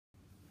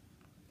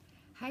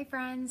Hi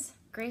friends,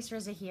 Grace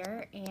Rizza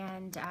here,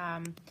 and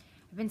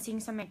I've been seeing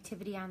some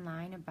activity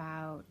online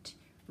about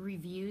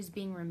reviews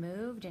being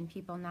removed and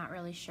people not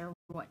really sure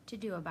what to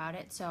do about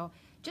it. So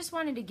just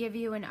wanted to give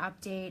you an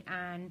update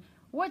on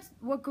what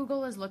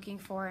Google is looking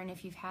for, and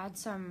if you've had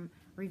some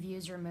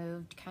reviews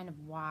removed, kind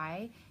of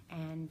why,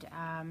 and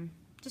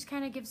just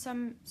kind of give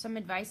some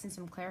advice and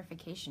some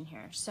clarification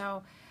here.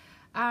 So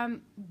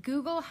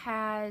Google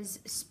has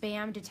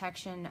spam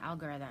detection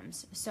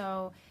algorithms.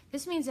 So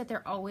this means that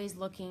they're always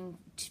looking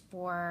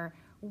for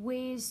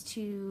ways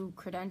to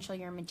credential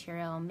your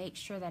material, make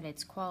sure that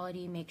it's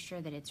quality, make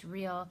sure that it's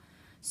real.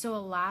 So a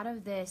lot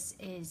of this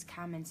is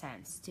common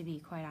sense, to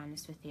be quite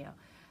honest with you.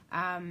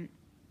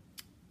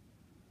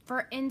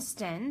 For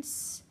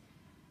instance,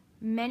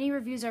 many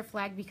reviews are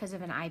flagged because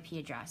of an IP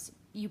address.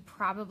 You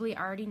probably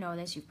already know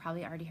this, you've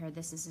probably already heard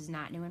this, this is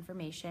not new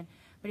information,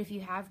 but if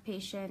you have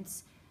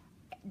patients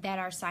that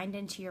are signed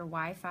into your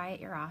Wi-Fi at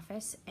your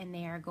office and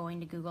they are going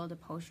to Google to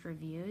post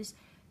reviews,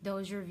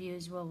 those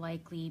reviews will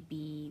likely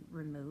be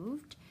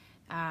removed.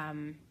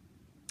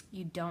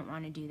 You don't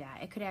want to do that.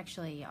 It could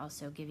actually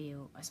also give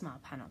you a small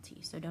penalty,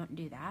 so don't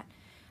do that.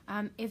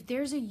 If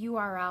there's a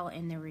URL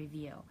in the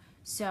review,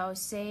 so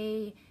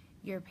say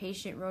your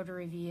patient wrote a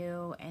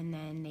review and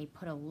then they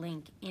put a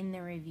link in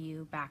the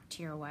review back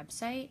to your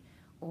website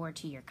or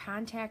to your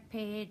contact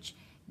page,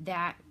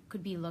 that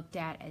could be looked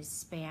at as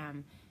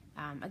spam.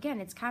 Again,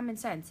 it's common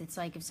sense. It's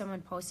like if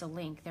someone posts a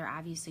link, they're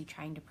obviously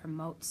trying to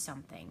promote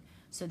something,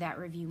 so that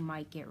review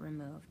might get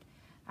removed.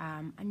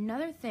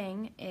 Another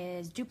thing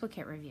is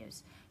duplicate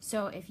reviews.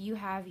 So if you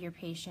have your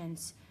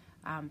patients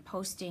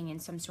posting in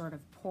some sort of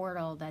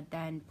portal that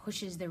then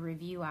pushes the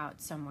review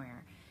out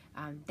somewhere,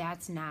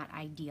 that's not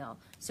ideal.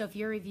 So if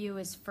your review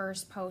is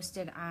first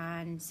posted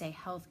on, say,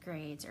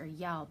 Healthgrades or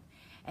Yelp,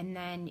 and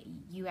then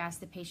you ask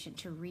the patient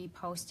to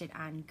repost it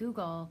on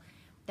Google,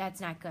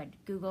 that's not good.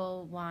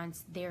 Google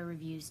wants their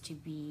reviews to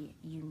be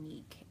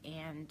unique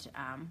and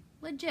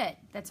legit.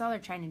 That's all they're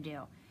trying to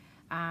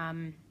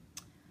do.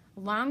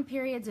 Long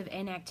periods of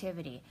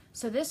inactivity.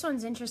 So this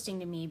one's interesting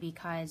to me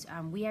because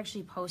we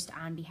actually post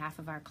on behalf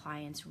of our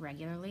clients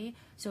regularly.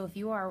 So if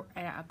you are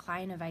a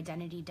client of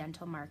Identity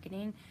Dental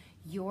Marketing,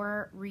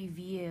 your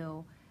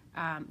review,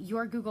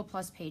 your Google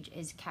Plus page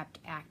is kept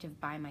active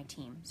by my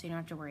team. So you don't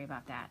have to worry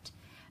about that.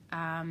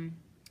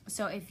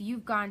 So if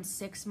you've gone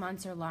 6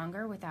 months or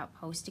longer without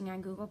posting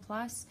on Google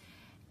Plus,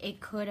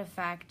 it could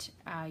affect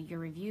your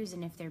reviews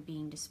and if they're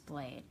being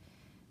displayed.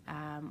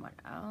 What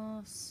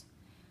else?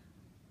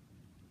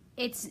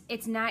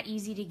 It's not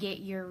easy to get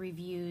your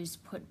reviews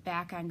put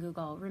back on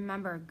Google.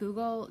 Remember,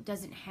 Google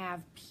doesn't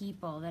have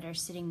people that are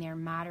sitting there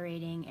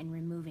moderating and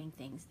removing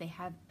things. They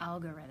have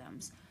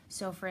algorithms.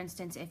 So for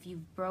instance, if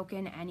you've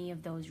broken any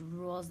of those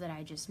rules that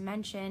I just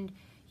mentioned,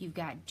 you've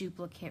got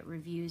duplicate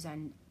reviews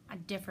on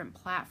different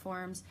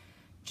platforms,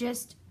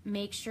 just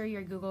make sure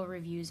your Google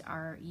reviews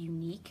are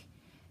unique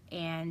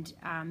and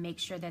make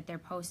sure that they're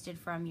posted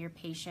from your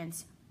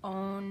patient's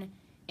own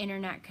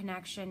internet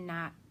connection,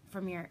 not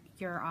from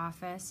your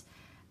office.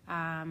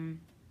 And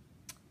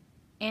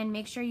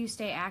make sure you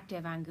stay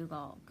active on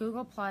Google.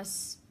 Google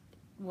Plus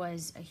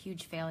was a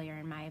huge failure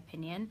in my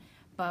opinion,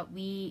 but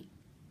we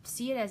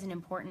see it as an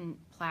important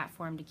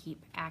platform to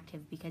keep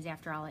active because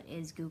after all, it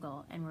is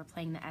Google and we're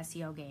playing the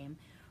SEO game.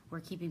 We're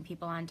keeping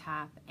people on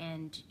top,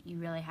 and you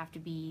really have to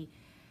be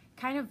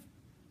kind of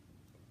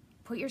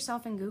put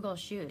yourself in Google's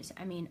shoes.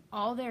 I mean,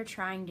 all they're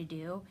trying to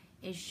do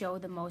is show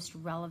the most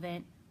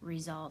relevant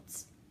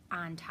results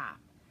on top.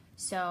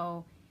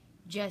 So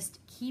just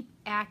keep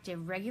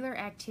active. Regular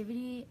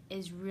activity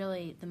is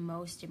really the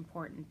most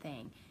important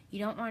thing. You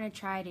don't want to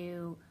try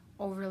to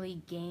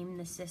overly game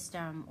the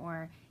system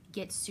or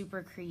get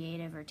super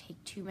creative or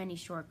take too many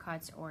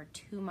shortcuts or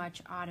too much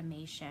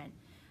automation.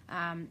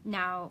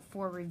 Now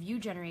for review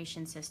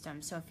generation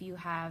systems, so if you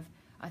have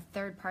a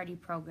third-party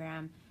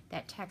program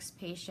that texts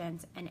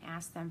patients and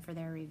asks them for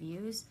their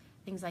reviews,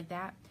 things like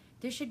that,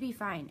 this should be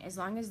fine as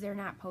long as they're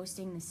not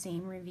posting the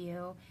same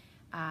review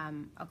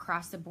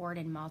across the board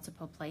in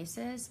multiple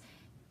places.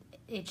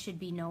 It should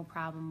be no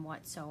problem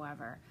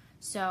whatsoever.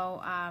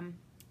 So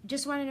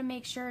just wanted to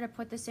make sure to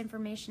put this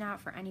information out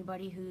for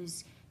anybody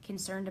who's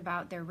concerned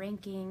about their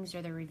rankings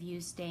or their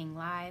reviews staying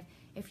live.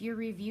 If your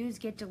reviews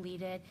get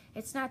deleted,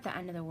 it's not the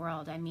end of the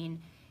world. I mean,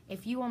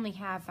 if you only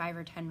have 5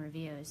 or 10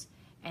 reviews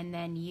and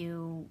then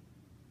you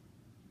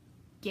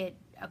get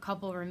a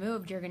couple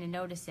removed, you're going to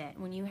notice it.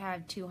 When you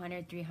have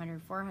 200,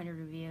 300, 400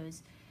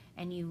 reviews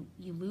and you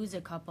lose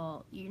a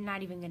couple, you're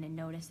not even going to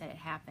notice that it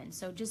happened.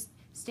 So just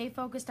stay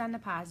focused on the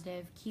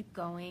positive, keep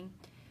going.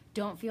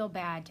 Don't feel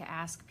bad to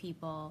ask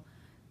people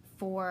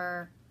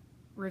for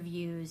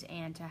reviews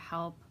and to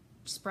help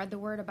spread the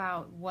word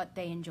about what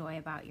they enjoy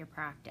about your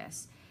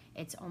practice.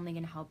 It's only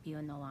going to help you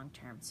in the long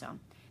term. So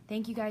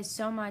thank you guys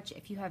so much.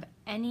 If you have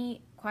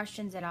any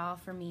questions at all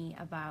for me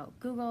about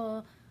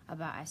Google,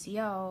 about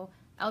SEO,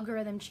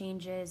 algorithm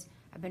changes,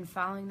 I've been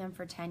following them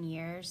for 10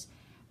 years.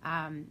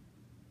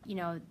 You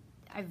know,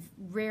 I've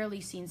rarely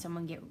seen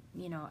someone get,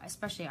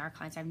 especially our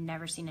clients, I've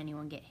never seen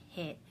anyone get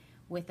hit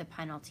with a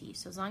penalty.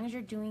 So as long as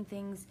you're doing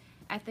things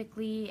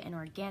ethically and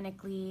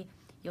organically,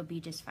 you'll be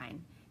just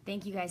fine.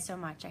 Thank you guys so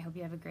much. I hope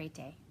you have a great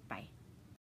day.